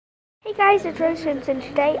Hey guys, it's Rosens, and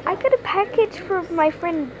today I got a package from my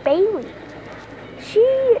friend Bailey. She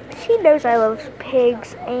knows I love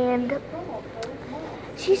pigs, and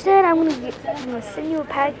she said I'm gonna send you a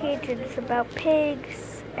package, and it's about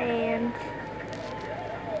pigs, and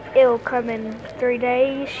it'll come in 3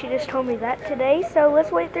 days. She just told me that today, so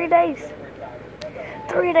let's wait 3 days.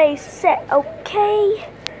 3 days set, okay?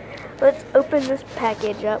 Let's open this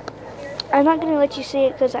package up. I'm not gonna let you see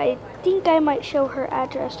it because I think I might show her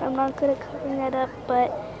address. I'm not good at covering that up, but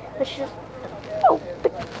let's just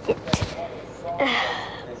open it.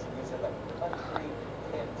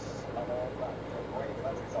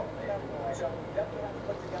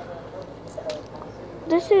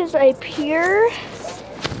 This is a pure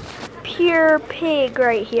pig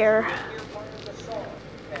right here.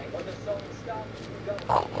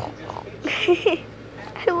 I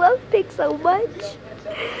love pigs so much.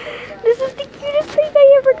 This is the cutest thing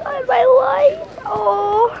I ever got in my life.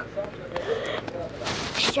 Oh.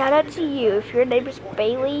 Shout out to you if your name is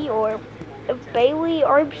Bailey or Bailey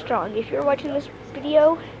Armstrong. If you're watching this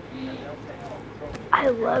video, I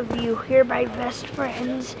love you. You're my best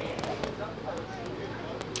friends.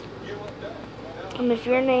 And if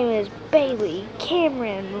your name is Bailey,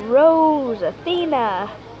 Cameron, Rose, Athena,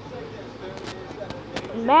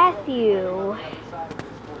 Matthew,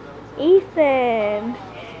 Ethan,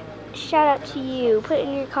 shout out to you. Put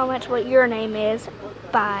in your comments what your name is.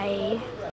 Bye.